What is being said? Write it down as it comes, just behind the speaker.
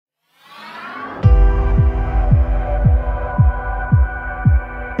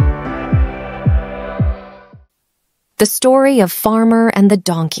The story of Farmer and the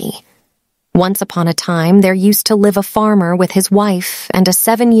Donkey. Once upon a time, there used to live a farmer with his wife and a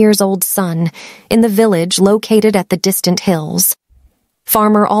 7-year-old son in the village located at the distant hills.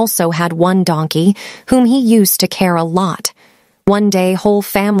 Farmer also had one donkey, whom he used to care a lot. One day, whole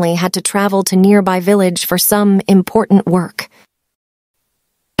family had to travel to nearby village for some important work.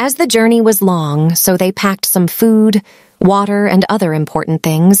 As the journey was long, so they packed some food, water, and other important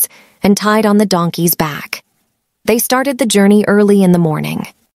things, and tied on the donkey's back. They started the journey early in the morning.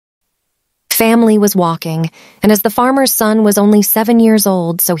 Family was walking, and as the farmer's son was only 7 years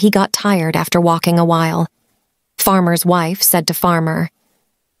old, so he got tired after walking a while. Farmer's wife said to Farmer,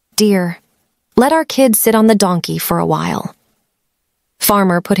 "Dear, let our kid sit on the donkey for a while."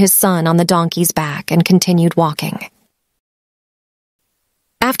 Farmer put his son on the donkey's back and continued walking.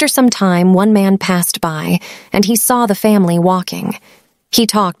 After some time, one man passed by, and he saw the family walking. He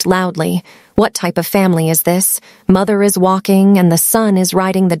talked loudly. "What type of family is this? Mother is walking, and the son is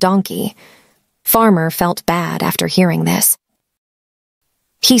riding the donkey." Farmer felt bad after hearing this.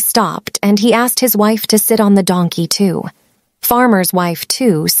 He stopped, and he asked his wife to sit on the donkey too. Farmer's wife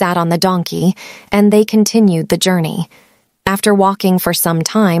too sat on the donkey, and they continued the journey. After walking for some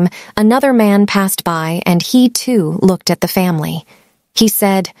time, another man passed by, and he too looked at the family. He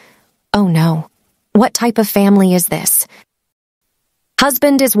said, "Oh no, what type of family is this?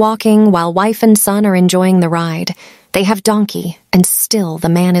 Husband is walking while wife and son are enjoying the ride. They have donkey, and still the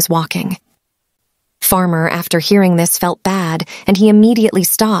man is walking." Farmer, after hearing this, felt bad, and he immediately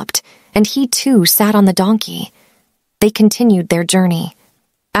stopped, and he too sat on the donkey. They continued their journey.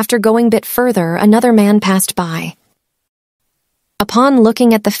 After going a bit further, another man passed by. Upon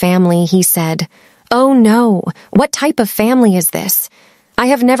looking at the family, he said, "Oh no, what type of family is this? I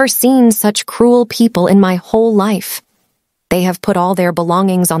have never seen such cruel people in my whole life. They have put all their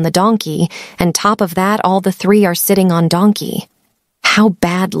belongings on the donkey, and top of that, all the three are sitting on donkey. How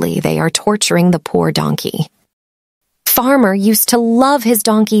badly they are torturing the poor donkey." Farmer used to love his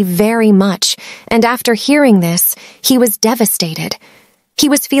donkey very much, and after hearing this, he was devastated. He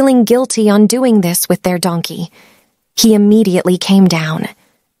was feeling guilty on doing this with their donkey. He immediately came down.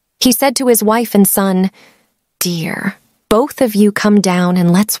 He said to his wife and son, "Dear, both of you come down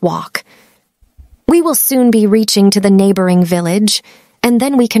and let's walk. We will soon be reaching to the neighboring village, and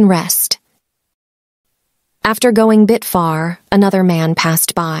then we can rest." After going a bit far, another man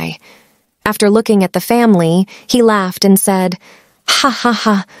passed by. After looking at the family, he laughed and said, "Ha ha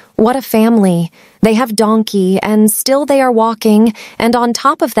ha, what a family. They have donkey, and still they are walking, and on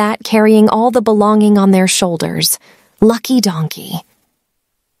top of that carrying all the belonging on their shoulders. Lucky donkey."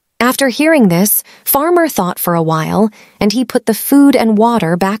 After hearing this, Farmer thought for a while, and he put the food and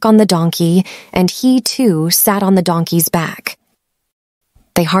water back on the donkey, and he too sat on the donkey's back.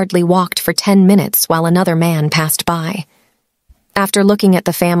 They hardly walked for 10 minutes while another man passed by. After looking at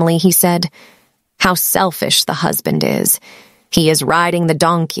the family, he said, "How selfish the husband is. He is riding the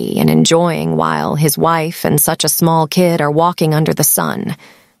donkey and enjoying while his wife and such a small kid are walking under the sun.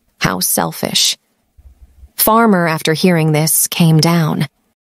 How selfish." Farmer, after hearing this, came down.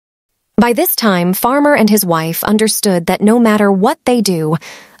 By this time, Farmer and his wife understood that no matter what they do,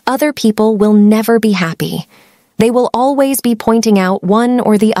 other people will never be happy. They will always be pointing out one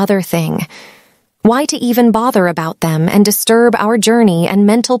or the other thing. Why to even bother about them and disturb our journey and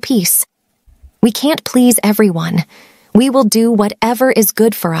mental peace? We can't please everyone. We will do whatever is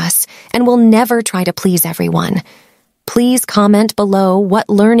good for us and will never try to please everyone. Please comment below what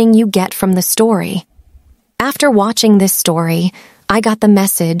learning you get from the story. After watching this story, I got the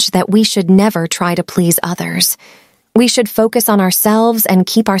message that we should never try to please others. We should focus on ourselves and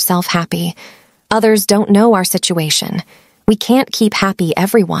keep ourselves happy. Others don't know our situation. We can't keep happy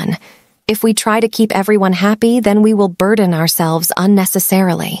everyone. If we try to keep everyone happy, then we will burden ourselves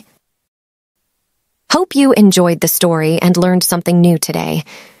unnecessarily. Hope you enjoyed the story and learned something new today.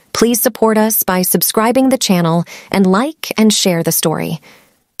 Please support us by subscribing the channel and like and share the story.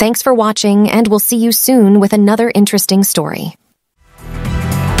 Thanks for watching, and we'll see you soon with another interesting story.